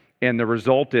 And the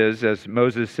result is, as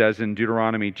Moses says in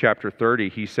Deuteronomy chapter 30,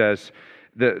 he says,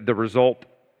 the result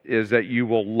is that you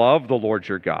will love the Lord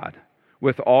your God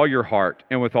with all your heart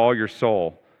and with all your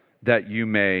soul, that you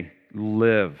may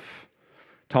live.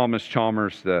 Thomas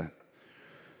Chalmers, the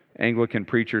Anglican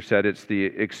preacher, said it's the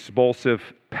expulsive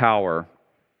power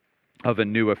of a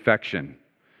new affection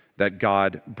that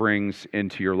God brings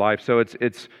into your life. So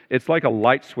it's like a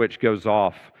light switch goes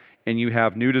off, and you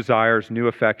have new desires, new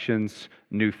affections,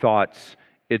 new thoughts.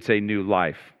 It's a new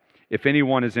life. If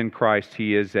anyone is in Christ,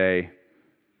 he is a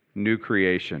new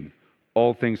creation.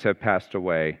 Old things have passed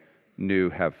away, new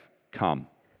have come.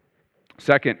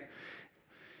 Second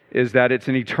is that it's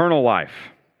an eternal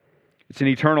life. It's an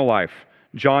eternal life.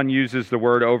 John uses the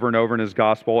word over and over in his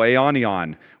gospel,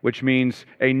 aionion, which means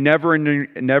a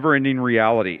never-ending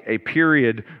reality, a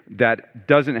period that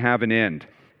doesn't have an end.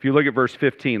 If you look at verse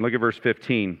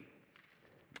 15,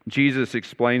 Jesus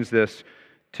explains this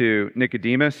to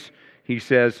Nicodemus. He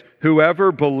says,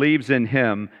 "Whoever believes in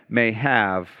him may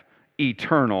have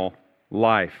eternal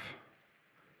life."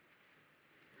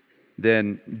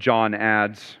 Then John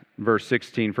adds, verse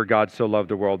 16, "For God so loved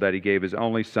the world that he gave his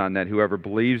only Son, that whoever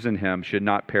believes in him should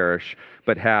not perish,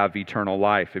 but have eternal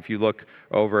life." If you look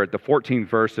over at the 14th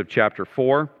verse of chapter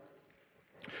 4,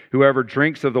 "Whoever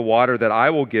drinks of the water that I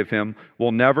will give him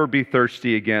will never be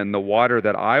thirsty again. The water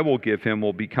that I will give him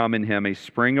will become in him a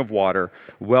spring of water,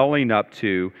 welling up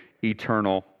to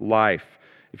eternal life."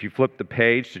 If you flip the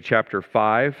page to chapter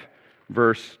 5,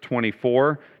 verse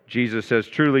 24, Jesus says,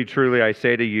 "Truly, truly, I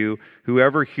say to you,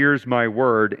 whoever hears my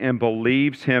word and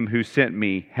believes him who sent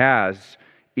me has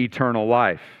eternal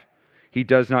life. He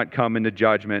does not come into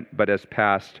judgment, but has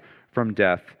passed from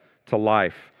death to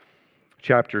life."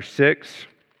 Chapter 6,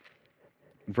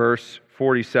 verse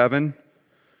 47,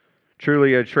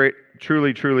 truly,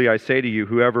 truly, I say to you,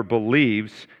 whoever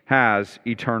believes has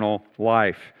eternal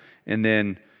life." And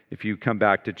then if you come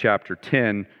back to chapter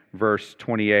 10, verse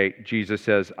 28, Jesus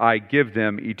says, "I give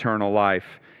them eternal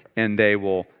life, and they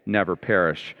will never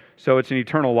perish." So it's an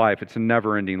eternal life. It's a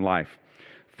never-ending life.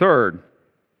 Third,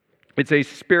 it's a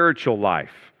spiritual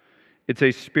life. It's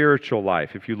a spiritual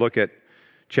life. If you look at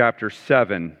chapter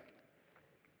 7,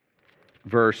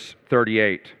 verse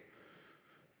 38,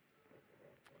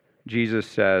 Jesus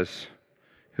says,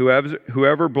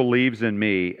 Whoever believes in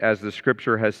me, as the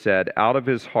scripture has said, out of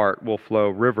his heart will flow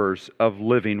rivers of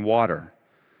living water.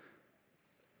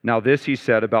 Now this he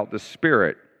said about the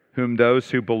Spirit, whom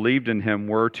those who believed in him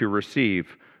were to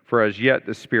receive, for as yet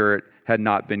the Spirit had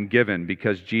not been given,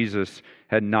 because Jesus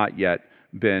had not yet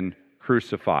been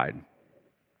crucified.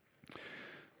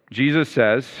 Jesus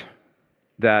says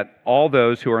that all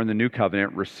those who are in the new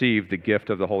covenant receive the gift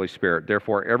of the Holy Spirit.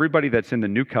 Therefore, everybody that's in the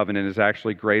new covenant is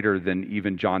actually greater than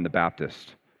even John the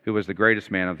Baptist, who was the greatest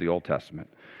man of the Old Testament.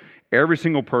 Every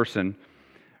single person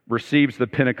receives the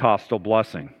Pentecostal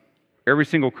blessing. Every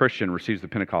single Christian receives the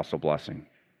Pentecostal blessing.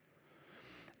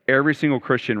 Every single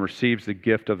Christian receives the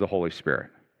gift of the Holy Spirit.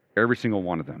 Every single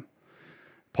one of them.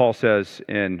 Paul says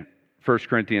in 1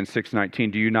 Corinthians 6:19,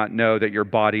 "Do you not know that your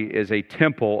body is a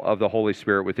temple of the Holy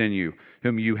Spirit within you,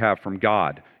 whom you have from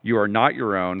God? You are not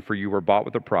your own, for you were bought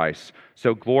with a price.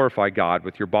 So glorify God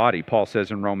with your body." Paul says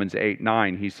in Romans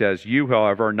 8:9, he says, "You,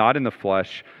 however, are not in the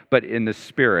flesh, but in the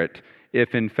Spirit,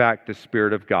 if in fact the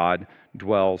Spirit of God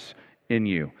dwells in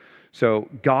you." So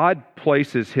God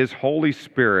places His Holy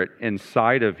Spirit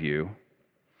inside of you,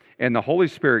 and the Holy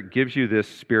Spirit gives you this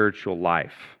spiritual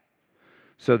life.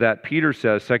 So that Peter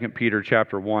says, 2 Peter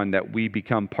chapter 1, that we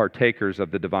become partakers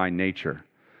of the divine nature.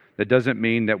 That doesn't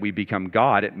mean that we become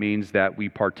God. It means that we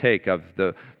partake of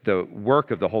the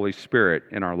work of the Holy Spirit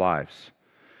in our lives.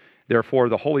 Therefore,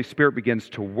 the Holy Spirit begins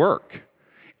to work,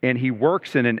 and he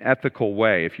works in an ethical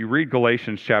way. If you read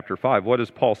Galatians chapter 5, what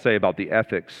does Paul say about the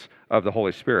ethics of the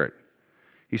Holy Spirit?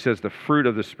 He says the fruit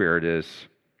of the Spirit is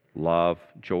love,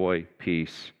 joy,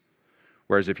 peace.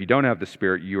 Whereas if you don't have the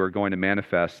Spirit, you are going to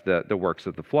manifest the works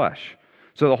of the flesh.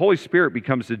 So the Holy Spirit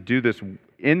becomes to do this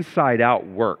inside-out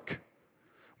work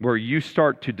where you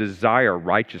start to desire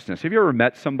righteousness. Have you ever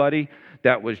met somebody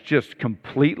that was just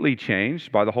completely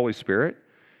changed by the Holy Spirit?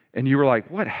 And you were like,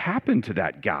 what happened to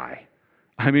that guy?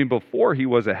 I mean, before he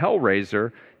was a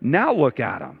hellraiser, now look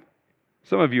at him.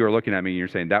 Some of you are looking at me and you're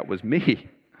saying, that was me.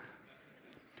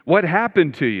 What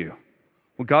happened to you?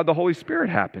 Well, God, the Holy Spirit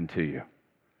happened to you.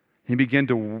 He began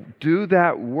to do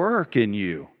that work in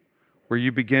you, where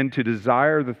you begin to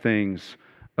desire the things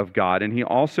of God. And he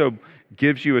also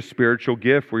gives you a spiritual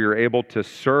gift where you're able to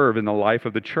serve in the life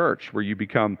of the church, where you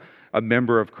become a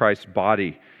member of Christ's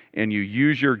body, and you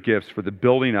use your gifts for the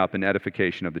building up and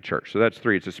edification of the church. So that's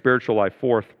 3. It's a spiritual life.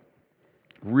 4th,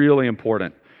 really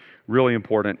important,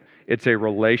 it's a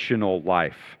relational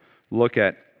life. Look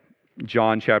at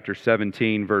John chapter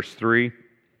 17, verse 3.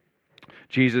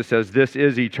 Jesus says, this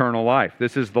is eternal life.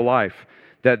 This is the life,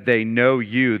 that they know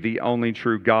you, the only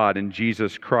true God, and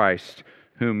Jesus Christ,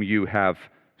 whom you have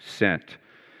sent.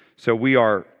 So we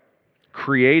are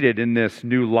created in this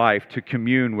new life to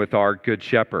commune with our Good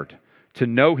Shepherd, to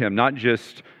know him, not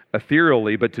just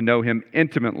ethereally, but to know him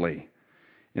intimately.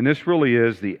 And this really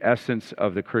is the essence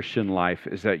of the Christian life,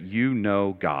 is that you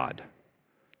know God,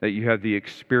 that you have the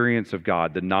experience of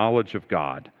God, the knowledge of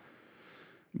God.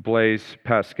 Blaise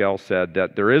Pascal said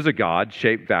that there is a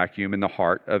God-shaped vacuum in the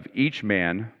heart of each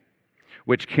man,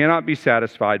 which cannot be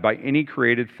satisfied by any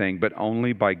created thing, but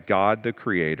only by God the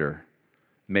Creator,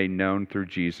 made known through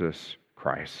Jesus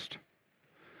Christ.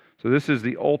 So this is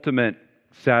the ultimate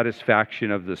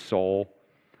satisfaction of the soul,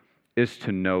 is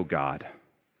to know God.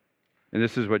 And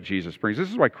this is what Jesus brings. This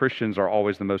is why Christians are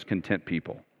always the most content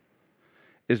people,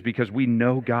 is because we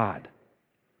know God.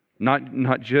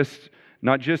 Not just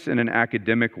in an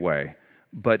academic way,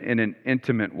 but in an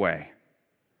intimate way.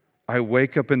 I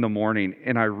wake up in the morning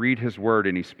and I read His Word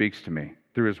and He speaks to me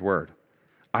through His Word.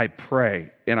 I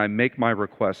pray and I make my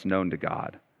requests known to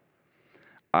God.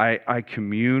 I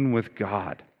commune with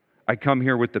God. I come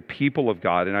here with the people of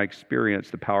God and I experience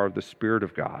the power of the Spirit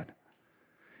of God.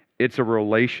 It's a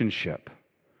relationship.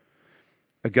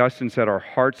 Augustine said, our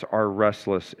hearts are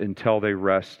restless until they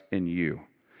rest in you.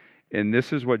 And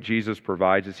this is what Jesus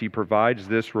provides, is He provides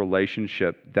this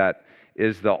relationship that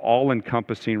is the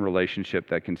all-encompassing relationship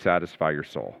that can satisfy your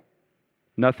soul.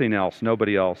 Nothing else,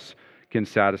 nobody else can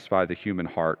satisfy the human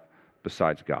heart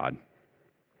besides God.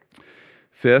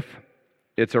 5th,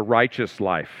 it's a righteous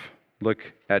life. Look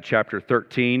at chapter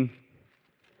 13,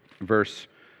 verse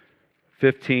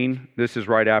 15. This is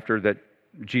right after that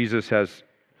Jesus has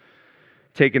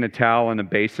taken a towel and a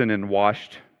basin and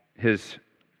washed His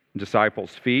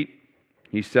disciples' feet.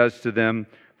 He says to them,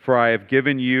 for I have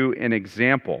given you an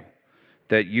example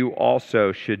that you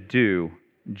also should do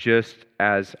just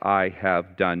as I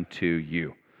have done to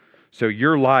you. So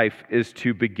your life is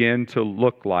to begin to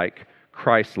look like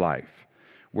Christ's life,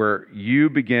 where you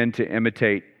begin to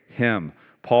imitate Him.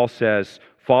 Paul says,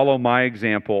 follow my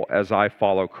example as I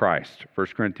follow Christ. 1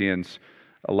 Corinthians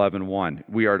 11:1.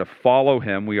 We are to follow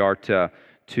Him. We are to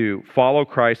follow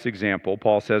Christ's example.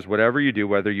 Paul says, whatever you do,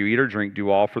 whether you eat or drink, do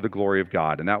all for the glory of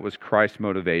God. And that was Christ's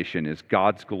motivation, is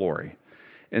God's glory.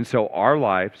 And so our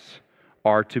lives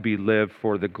are to be lived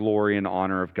for the glory and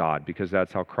honor of God, because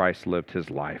that's how Christ lived His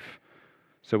life.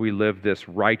 So we live this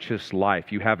righteous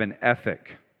life. You have an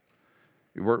ethic.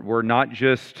 We're not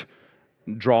just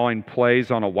drawing plays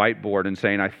on a whiteboard and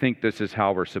saying, I think this is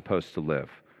how we're supposed to live.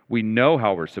 We know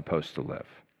how we're supposed to live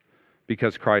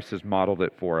because Christ has modeled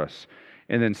it for us.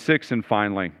 And then 6th and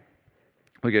finally,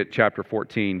 look at chapter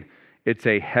 14. It's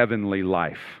a heavenly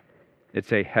life.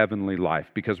 It's a heavenly life,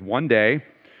 because one day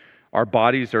our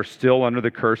bodies are still under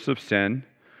the curse of sin.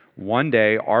 One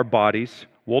day our bodies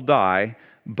will die,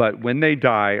 but when they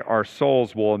die, our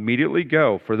souls will immediately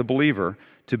go, for the believer,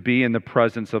 to be in the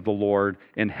presence of the Lord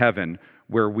in heaven,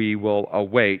 where we will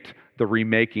await the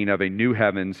remaking of a new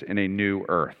heavens and a new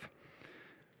earth.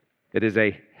 It is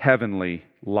a heavenly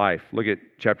life. Look at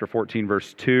chapter 14,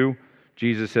 verse 2.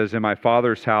 Jesus says, in my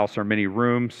Father's house are many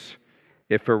rooms.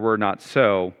 If it were not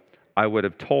so, I would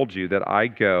have told you that I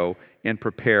go and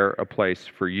prepare a place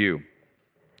for you.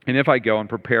 And if I go and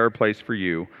prepare a place for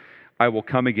you, I will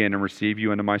come again and receive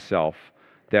you into myself,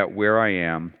 that where I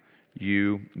am,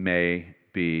 you may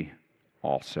be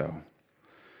also.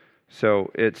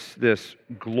 So it's this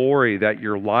glory that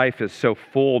your life is so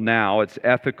full now. It's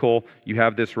ethical. You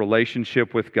have this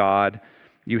relationship with God.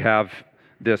 You have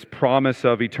this promise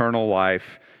of eternal life.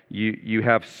 You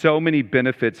have so many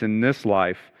benefits in this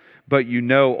life, but you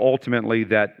know ultimately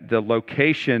that the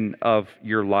location of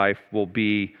your life will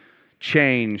be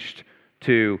changed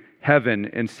to heaven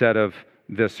instead of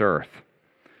this earth.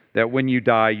 That when you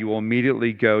die, you will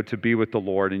immediately go to be with the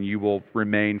Lord and you will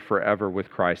remain forever with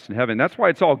Christ in heaven. That's why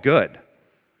it's all good.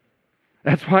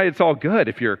 That's why it's all good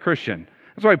if you're a Christian.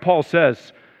 That's why Paul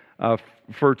says,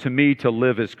 for to me to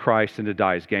live is Christ and to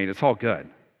die is gain. It's all good.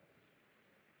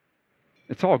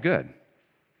 It's all good.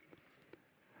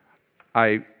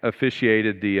 I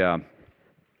officiated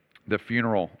the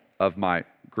funeral of my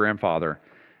grandfather.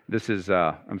 This is,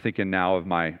 I'm thinking now of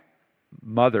my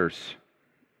mother's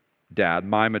dad,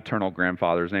 my maternal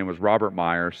grandfather. His name was Robert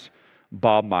Myers,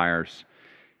 Bob Myers.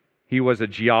 He was a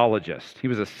geologist. He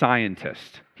was a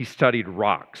scientist. He studied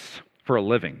rocks for a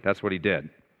living. That's what he did.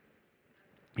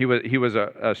 He was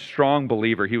a strong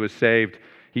believer. He was saved.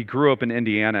 He grew up in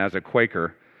Indiana as a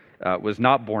Quaker, was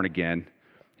not born again.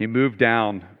 He moved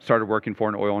down, started working for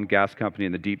an oil and gas company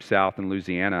in the Deep South in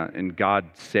Louisiana, and God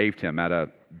saved him at a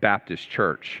Baptist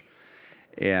church.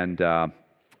 And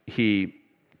he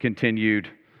continued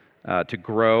to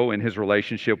grow in his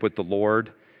relationship with the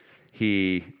Lord.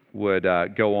 He would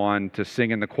go on to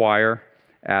sing in the choir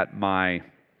at my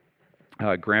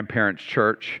grandparents'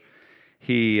 church.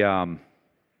 He had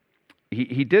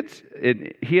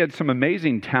some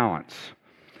amazing talents.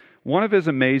 One of his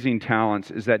amazing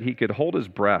talents is that he could hold his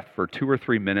breath for 2 or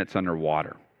 3 minutes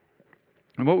underwater.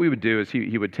 And what we would do is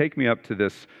he would take me up to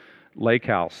this lake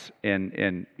house,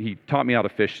 and he taught me how to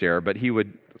fish there, but he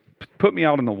would put me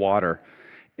out in the water,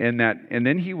 and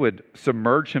then he would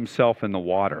submerge himself in the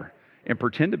water and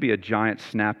pretend to be a giant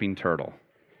snapping turtle.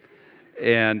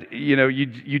 And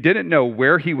you didn't know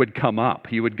where he would come up.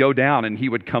 He would go down and he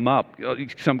would come up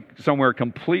somewhere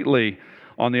completely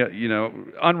on the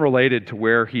unrelated to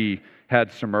where he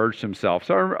had submerged himself.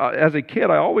 So as a kid,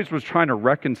 I always was trying to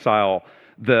reconcile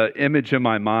the image in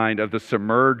my mind of the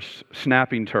submerged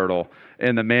snapping turtle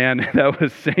and the man that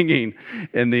was singing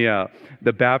in the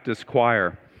Baptist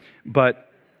choir. But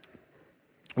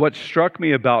what struck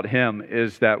me about him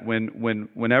is that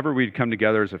whenever we'd come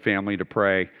together as a family to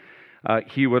pray,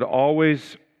 he would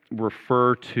always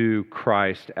refer to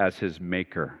Christ as his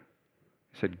maker.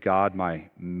 He said, God, my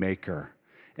maker.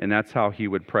 And that's how he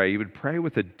would pray. He would pray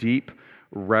with a deep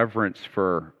reverence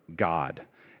for God.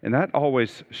 And that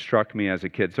always struck me as a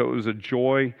kid. So it was a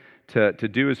joy to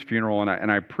do his funeral.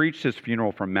 And I preached his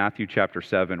funeral from Matthew chapter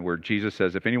 7, where Jesus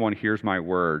says, if anyone hears my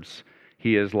words,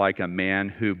 he is like a man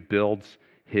who builds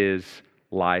his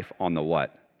life on the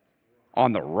what?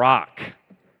 On the rock.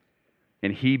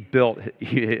 And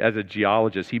as a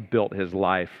geologist, he built his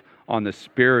life on the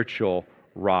spiritual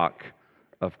rock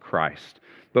of Christ.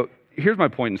 But here's my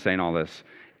point in saying all this,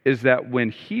 is that when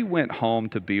he went home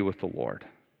to be with the Lord,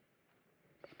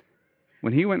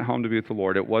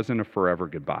 it wasn't a forever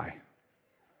goodbye.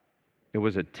 It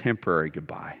was a temporary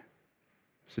goodbye.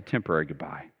 It's a temporary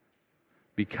goodbye.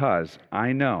 Because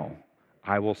I know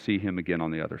I will see him again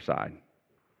on the other side.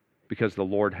 Because the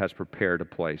Lord has prepared a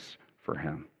place for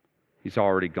him. He's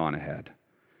already gone ahead.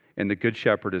 And the Good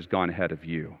Shepherd has gone ahead of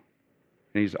you.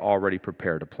 And he's already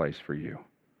prepared a place for you.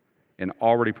 And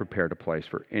already prepared a place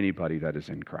for anybody that is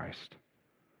in Christ.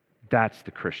 That's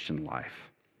the Christian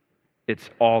life. It's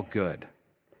all good.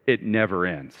 It never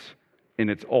ends. And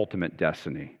its ultimate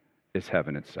destiny is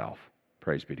heaven itself.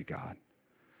 Praise be to God.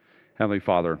 Heavenly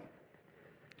Father,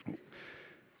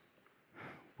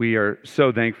 we are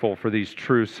so thankful for these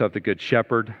truths of the Good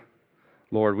Shepherd.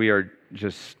 Lord, we are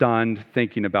just stunned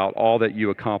thinking about all that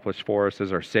you accomplished for us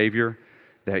as our Savior,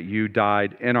 that you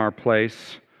died in our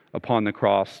place upon the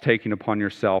cross, taking upon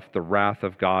yourself the wrath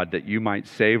of God, that you might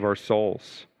save our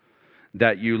souls,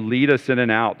 that you lead us in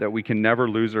and out, that we can never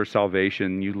lose our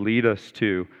salvation. You lead us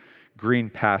to green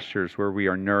pastures where we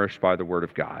are nourished by the Word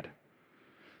of God.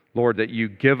 Lord, that you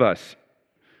give us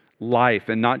life,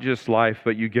 and not just life,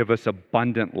 but you give us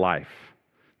abundant life.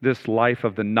 This life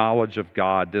of the knowledge of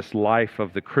God, this life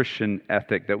of the Christian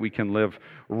ethic, that we can live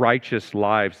righteous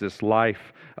lives, this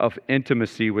life of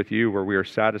intimacy with you where we are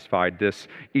satisfied, this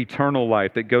eternal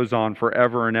life that goes on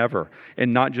forever and ever.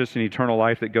 And not just an eternal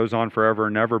life that goes on forever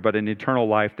and ever, but an eternal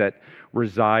life that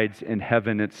resides in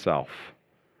heaven itself,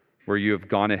 where you have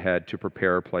gone ahead to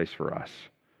prepare a place for us.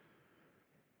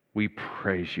 We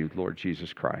praise you, Lord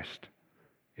Jesus Christ,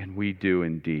 and we do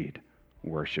indeed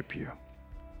worship you.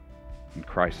 In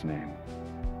Christ's name,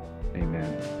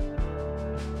 amen.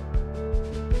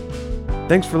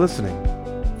 Thanks for listening.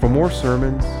 For more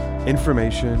sermons,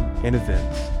 information, and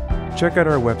events, check out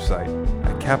our website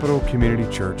at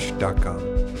capitalcommunitychurch.com.